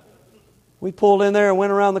 We pulled in there and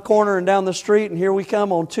went around the corner and down the street, and here we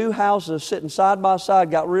come on 2 houses sitting side by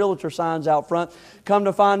side, got realtor signs out front. Come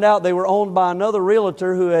to find out, they were owned by another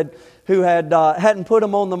realtor who hadn't put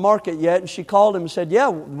them on the market yet. And she called him and said, yeah,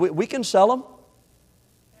 we can sell them.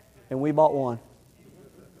 And we bought one.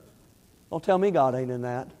 Don't tell me God ain't in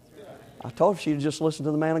that. I told her she'd just listened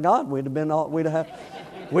to the man of God. We'd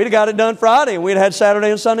have got it done Friday, and we'd have had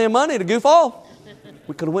Saturday and Sunday and Monday to goof off.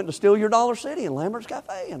 We could have went to Steal Your Dollar City and Lambert's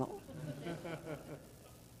Cafe and all.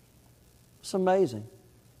 It's amazing.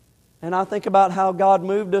 And I think about how God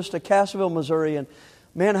moved us to Cassville, Missouri, and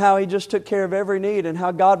man, how He just took care of every need, and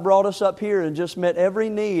how God brought us up here and just met every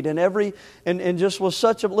need and just was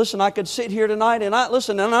such a... Listen, I could sit here tonight and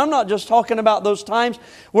I'm not just talking about those times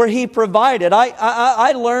where He provided.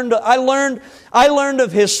 I learned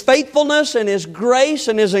of His faithfulness and His grace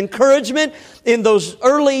and His encouragement in those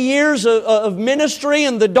early years of ministry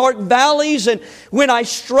and the dark valleys, and when I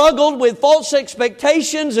struggled with false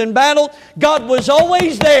expectations and battled, God was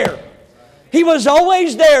always there. He was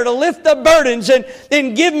always there to lift the burdens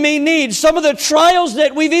and give me needs. Some of the trials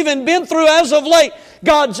that we've even been through as of late,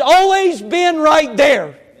 God's always been right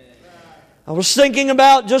there. I was thinking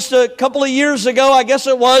about just a couple of years ago, I guess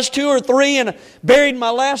it was 2 or 3, and I buried my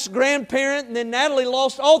last grandparent, and then Natalie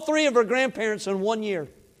lost all 3 of her grandparents in 1 year.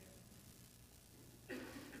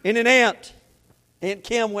 And an aunt, Aunt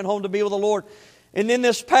Kim, went home to be with the Lord. And then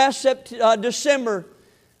this past December,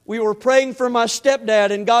 we were praying for my stepdad,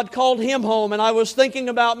 and God called him home. And I was thinking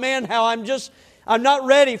about, man, how I'm not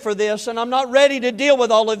ready for this, and I'm not ready to deal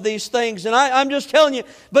with all of these things. And I'm just telling you,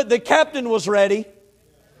 but the captain was ready.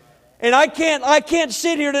 And I can't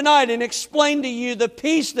sit here tonight and explain to you the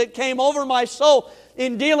peace that came over my soul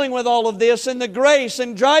in dealing with all of this, and the grace,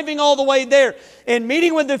 and driving all the way there, and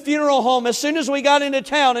meeting with the funeral home as soon as we got into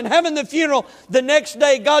town, and having the funeral the next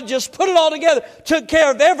day. God just put it all together, took care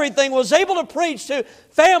of everything, was able to preach to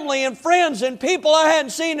family and friends and people I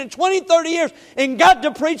hadn't seen in 20, 30 years, and got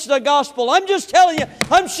to preach the gospel. I'm just telling you,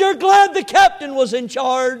 I'm sure glad the captain was in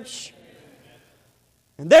charge.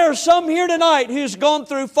 And there are some here tonight who's gone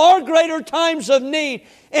through far greater times of need,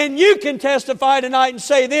 and you can testify tonight and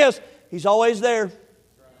say this: He's always there.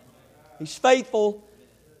 He's faithful.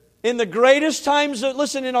 In the greatest times,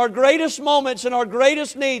 in our greatest moments, in our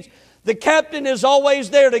greatest needs, the captain is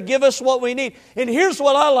always there to give us what we need. And here's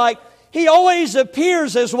what I like: He always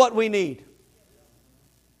appears as what we need.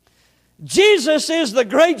 Jesus is the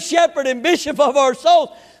great shepherd and bishop of our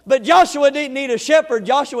souls, but Joshua didn't need a shepherd,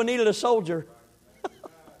 Joshua needed a soldier.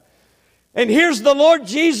 And here's the Lord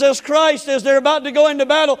Jesus Christ as they're about to go into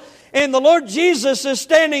battle. And the Lord Jesus is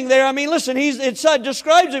standing there. I mean, listen, it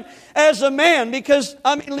describes Him as a man, because,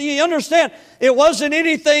 I mean, you understand, it wasn't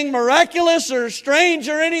anything miraculous or strange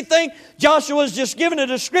or anything. Joshua's just given a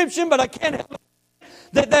description, but I can't help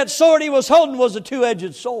it. That sword he was holding was a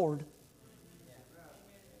 2-edged sword.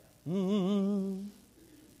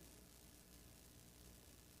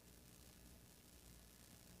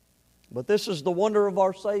 But this is the wonder of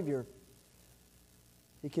our Savior.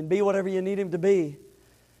 He can be whatever you need Him to be.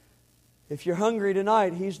 If you're hungry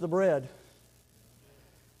tonight, He's the bread.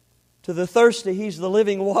 To the thirsty, He's the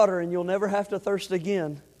living water, and you'll never have to thirst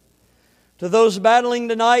again. To those battling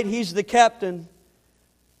tonight, He's the captain.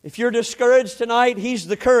 If you're discouraged tonight, He's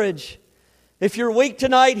the courage. If you're weak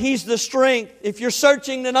tonight, He's the strength. If you're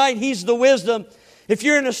searching tonight, He's the wisdom. If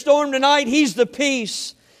you're in a storm tonight, He's the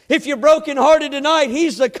peace. If you're brokenhearted tonight,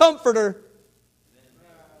 He's the comforter.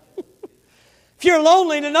 If you're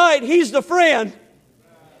lonely tonight, He's the friend.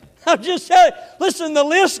 I'm just telling you, listen, the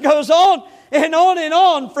list goes on and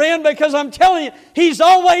on, friend, because I'm telling you, He's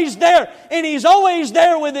always there, and He's always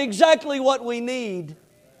there with exactly what we need.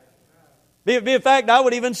 In fact, I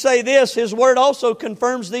would even say this: His Word also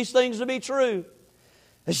confirms these things to be true.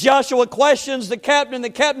 As Joshua questions the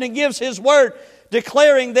captain gives his word,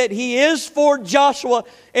 declaring that he is for Joshua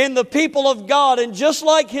and the people of God. And just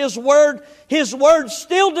like His Word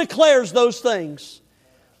still declares those things.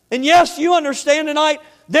 And yes, you understand tonight,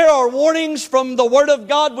 There are warnings from the Word of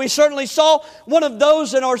God. We certainly saw one of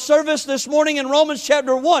those in our service this morning in Romans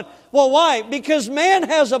chapter 1. Well, why? Because man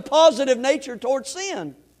has a positive nature towards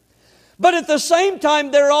sin. But at the same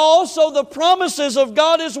time, there are also the promises of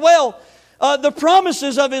God as well. The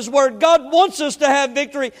promises of His Word. God wants us to have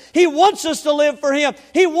victory. He wants us to live for Him.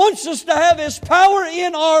 He wants us to have His power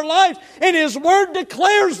in our lives. And His Word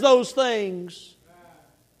declares those things.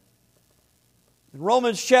 In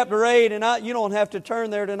Romans chapter 8, and you don't have to turn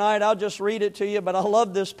there tonight, I'll just read it to you, but I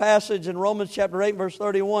love this passage in Romans chapter 8, verse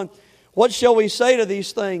 31. What shall we say to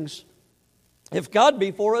these things? If God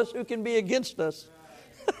be for us, who can be against us?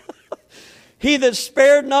 He that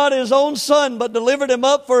spared not His own Son, but delivered Him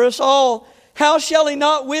up for us all, how shall He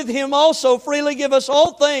not with Him also freely give us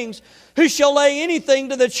all things? Who shall lay anything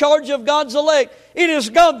to the charge of God's elect? It is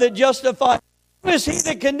God that justifies. Who is He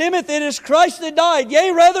that condemneth? It is Christ that died,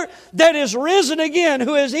 yea, rather, that is risen again,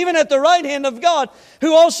 who is even at the right hand of God,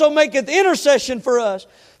 who also maketh intercession for us.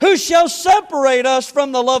 Who shall separate us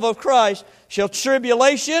from the love of Christ? Shall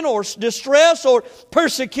tribulation, or distress, or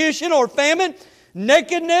persecution, or famine,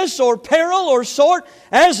 nakedness, or peril, or sword?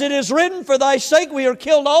 As it is written, for thy sake we are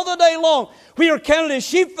killed all the day long. We are counted as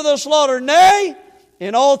sheep for the slaughter. Nay,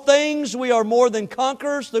 in all things we are more than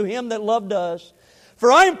conquerors through Him that loved us.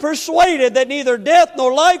 For I am persuaded that neither death,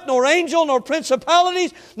 nor life, nor angel, nor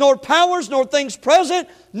principalities, nor powers, nor things present,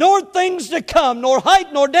 nor things to come, nor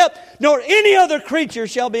height, nor depth, nor any other creature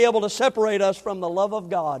shall be able to separate us from the love of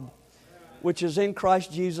God, which is in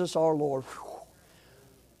Christ Jesus our Lord. Whew.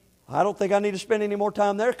 I don't think I need to spend any more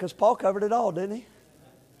time there because Paul covered it all, didn't he?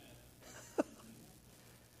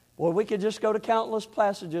 Boy, we could just go to countless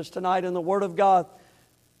passages tonight in the Word of God.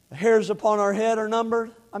 The hairs upon our head are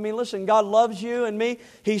numbered. I mean, listen, God loves you and me.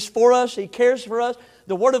 He's for us. He cares for us.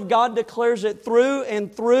 The Word of God declares it through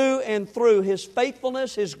and through and through. His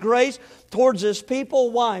faithfulness, His grace towards His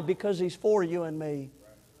people. Why? Because He's for you and me.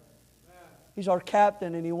 He's our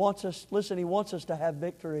captain and He wants us, listen, He wants us to have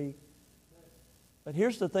victory. But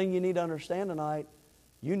here's the thing you need to understand tonight.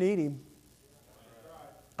 You need Him.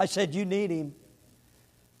 I said you need Him.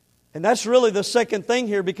 And that's really the second thing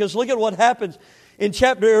here, because look at what happens. In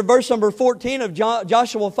verse number 14 of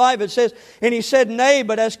Joshua 5, it says, and he said, Nay,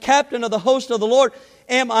 but as captain of the host of the Lord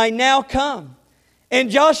am I now come.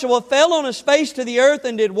 And Joshua fell on his face to the earth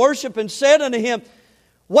and did worship and said unto him,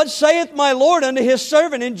 What saith my Lord unto his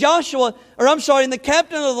servant? And the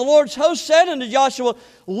captain of the Lord's host said unto Joshua,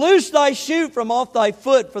 Loose thy shoe from off thy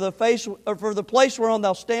foot, for the place whereon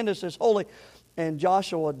thou standest is holy. And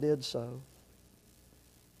Joshua did so.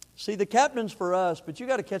 See, the captain's for us, but you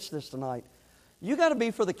got to catch this tonight. You got to be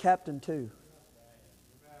for the captain too.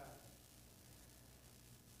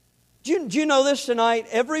 Do you know this tonight?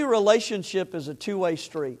 Every relationship is a two-way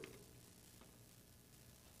street.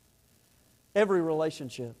 Every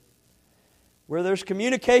relationship. Where there's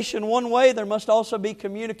communication one way, there must also be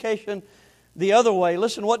communication the other way.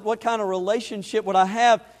 Listen, what kind of relationship would I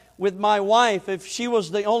have with my wife if she was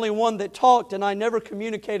the only one that talked and I never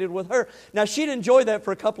communicated with her? Now, she'd enjoy that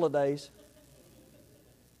for a couple of days.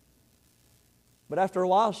 But after a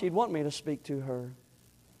while, she'd want me to speak to her.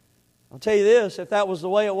 I'll tell you this, if that was the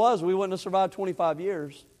way it was, we wouldn't have survived 25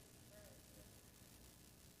 years.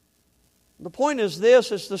 The point is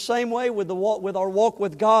this, it's the same way with our walk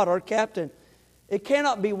with God, our captain. It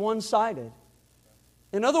cannot be one-sided.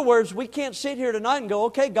 In other words, we can't sit here tonight and go,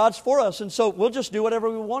 okay, God's for us, and so we'll just do whatever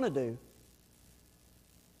we want to do.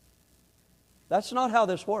 That's not how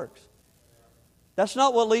this works. That's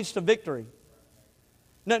not what leads to victory.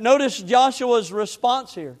 Now, notice Joshua's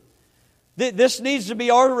response here. This needs to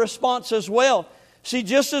be our response as well. See,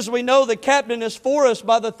 just as we know the captain is for us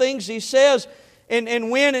by the things he says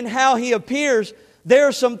and when and how he appears, there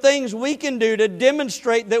are some things we can do to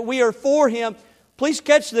demonstrate that we are for him. Please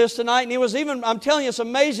catch this tonight. And I'm telling you, it's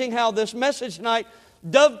amazing how this message tonight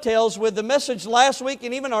dovetails with the message last week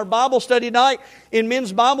and even our Bible study night in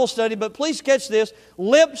men's Bible study. But please catch this.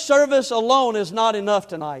 Lip service alone is not enough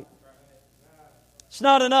tonight. It's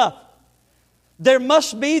not enough. There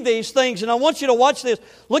must be these things. And I want you to watch this.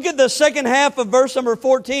 Look at the second half of verse number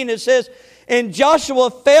 14. It says, And Joshua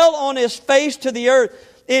fell on his face to the earth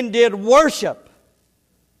and did worship.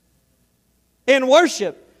 In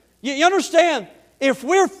worship. You understand? If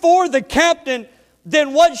we're for the captain,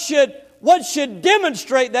 then what should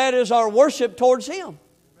demonstrate that is our worship towards him.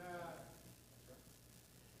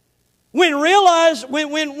 When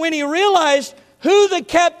he realized who the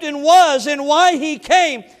captain was and why he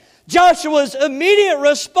came, Joshua's immediate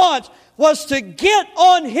response was to get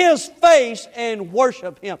on his face and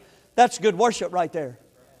worship him. That's good worship right there.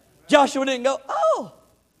 Joshua didn't go, oh,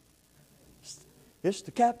 it's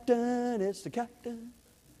the captain, it's the captain.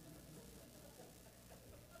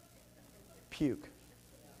 puke.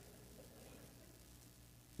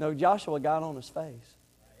 No, Joshua got on his face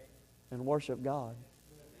and worshiped God.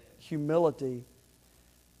 Humility.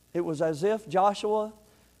 It was as if Joshua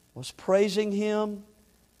was praising Him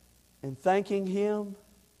and thanking Him.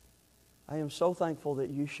 I am so thankful that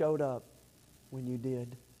you showed up when you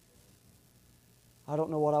did. I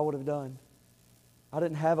don't know what I would have done. I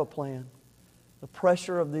didn't have a plan. The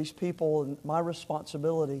pressure of these people and my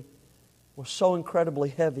responsibility was so incredibly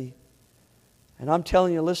heavy. And I'm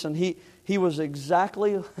telling you, listen, he was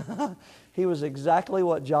exactly he was exactly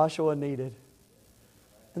what Joshua needed.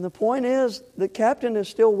 And the point is, the captain is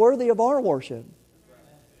still worthy of our worship.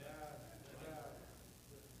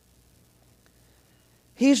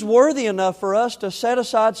 He's worthy enough for us to set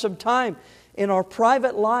aside some time in our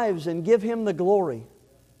private lives and give Him the glory.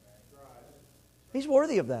 He's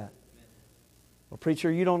worthy of that. Well,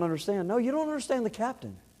 preacher, you don't understand. No, you don't understand the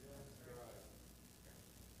captain.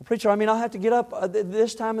 Well, preacher, I have to get up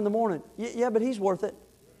this time in the morning. Yeah, but He's worth it.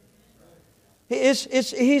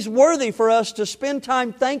 He's worthy for us to spend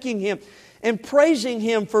time thanking Him and praising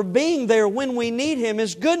Him for being there when we need Him,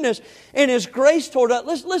 His goodness and His grace toward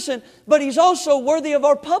us. Listen, but He's also worthy of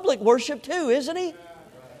our public worship too, isn't He?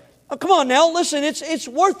 Oh, come on now, listen, it's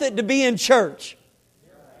worth it to be in church.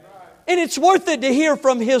 And it's worth it to hear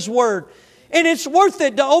from His Word. And it's worth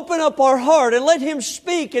it to open up our heart and let Him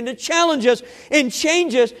speak and to challenge us and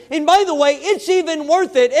change us. And by the way, it's even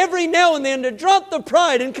worth it every now and then to drop the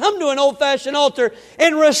pride and come to an old-fashioned altar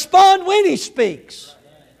and respond when He speaks.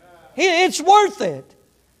 It's worth it.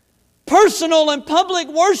 Personal and public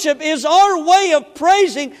worship is our way of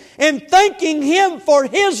praising and thanking Him for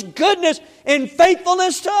His goodness and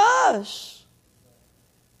faithfulness to us.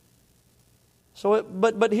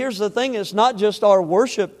 But here's the thing, it's not just our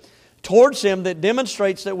worship towards Him that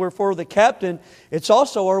demonstrates that we're for the captain. It's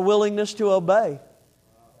also our willingness to obey.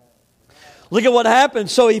 Look at what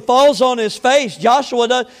happens. So he falls on his face. Joshua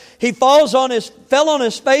does. He fell on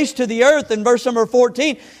his face to the earth in verse number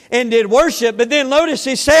 14 and did worship. But then notice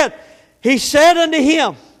he said unto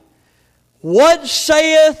him, what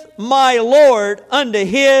saith my Lord unto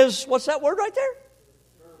His, what's that word right there?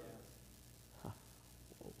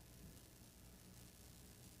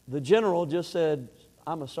 The general just said,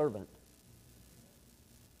 I'm a servant.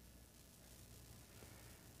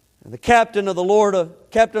 And the captain of the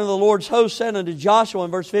Lord's host said unto Joshua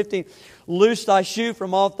in verse 15, loose thy shoe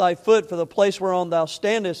from off thy foot, for the place whereon thou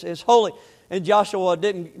standest is holy. And Joshua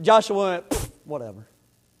went, whatever.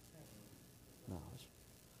 No.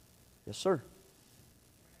 Yes, sir.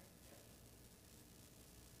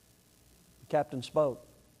 The captain spoke.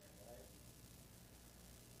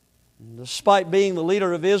 Despite being the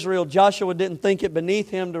leader of Israel, Joshua didn't think it beneath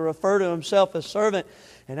him to refer to himself as servant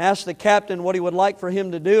and asked the captain what he would like for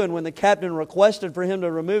him to do. And when the captain requested for him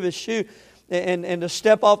to remove his shoe and to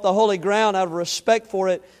step off the holy ground out of respect for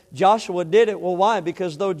it, Joshua did it. Well, why?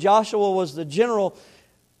 Because though Joshua was the general,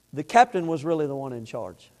 the captain was really the one in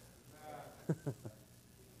charge.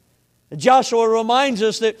 Joshua reminds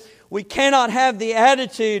us that we cannot have the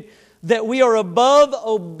attitude that we are above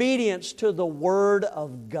obedience to the Word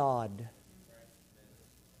of God. Did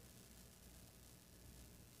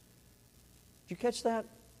you catch that?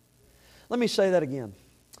 Let me say that again.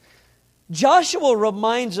 Joshua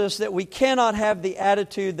reminds us that we cannot have the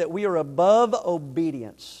attitude that we are above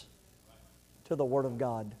obedience to the Word of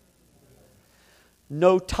God.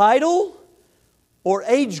 No title or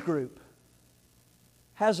age group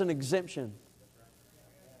has an exemption.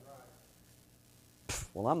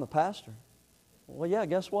 Well, I'm the pastor. Well, yeah,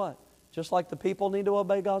 guess what? Just like the people need to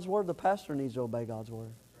obey God's Word, the pastor needs to obey God's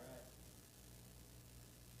Word.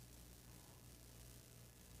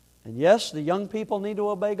 And yes, the young people need to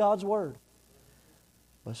obey God's Word.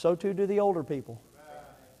 But so too do the older people.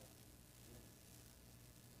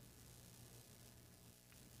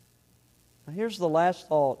 Now here's the last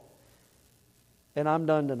thought, and I'm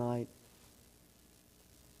done tonight.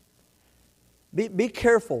 Be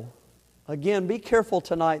careful. Again, be careful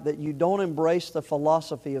tonight that you don't embrace the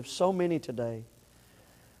philosophy of so many today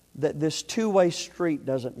that this two-way street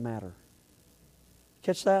doesn't matter.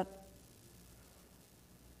 Catch that?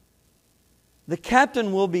 The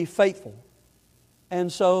captain will be faithful. And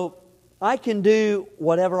so I can do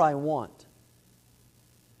whatever I want.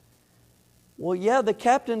 Well, yeah, the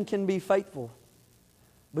captain can be faithful.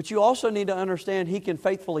 But you also need to understand he can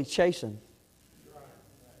faithfully chasten.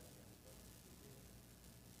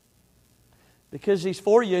 Because He's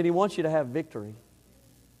for you and He wants you to have victory.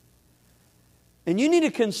 And you need to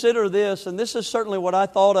consider this, and this is certainly what I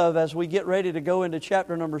thought of as we get ready to go into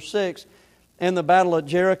chapter number 6 and the Battle of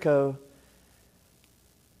Jericho.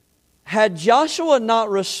 Had Joshua not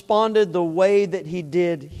responded the way that he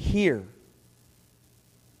did here,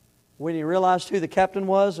 when he realized who the captain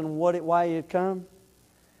was and why he had come,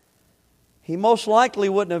 he most likely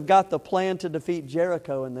wouldn't have got the plan to defeat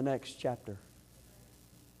Jericho in the next chapter.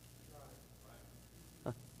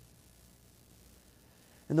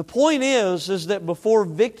 And the point is that before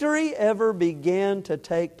victory ever began to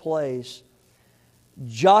take place,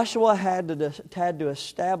 Joshua had to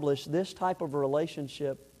establish this type of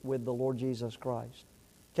relationship with the Lord Jesus Christ.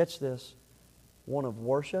 Catch this. One of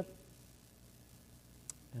worship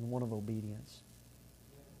and one of obedience.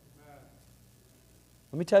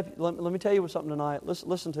 Let me tell you something tonight.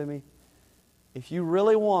 Listen to me. If you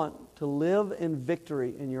really want to live in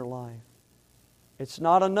victory in your life, it's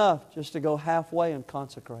not enough just to go halfway and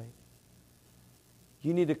consecrate.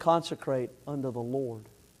 You need to consecrate unto the Lord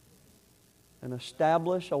and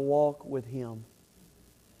establish a walk with Him.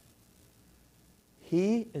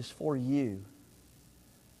 He is for you,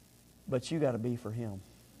 but you got to be for Him.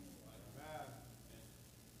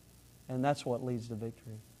 And that's what leads to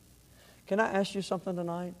victory. Can I ask you something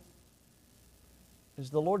tonight? Is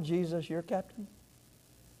the Lord Jesus your captain?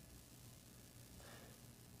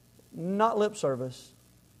 Not lip service.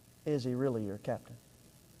 Is He really your captain?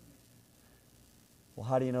 Well,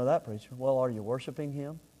 how do you know that, preacher? Well, are you worshiping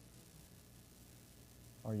Him?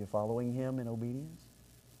 Are you following Him in obedience?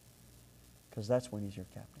 Because that's when He's your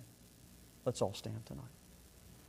captain. Let's all stand tonight.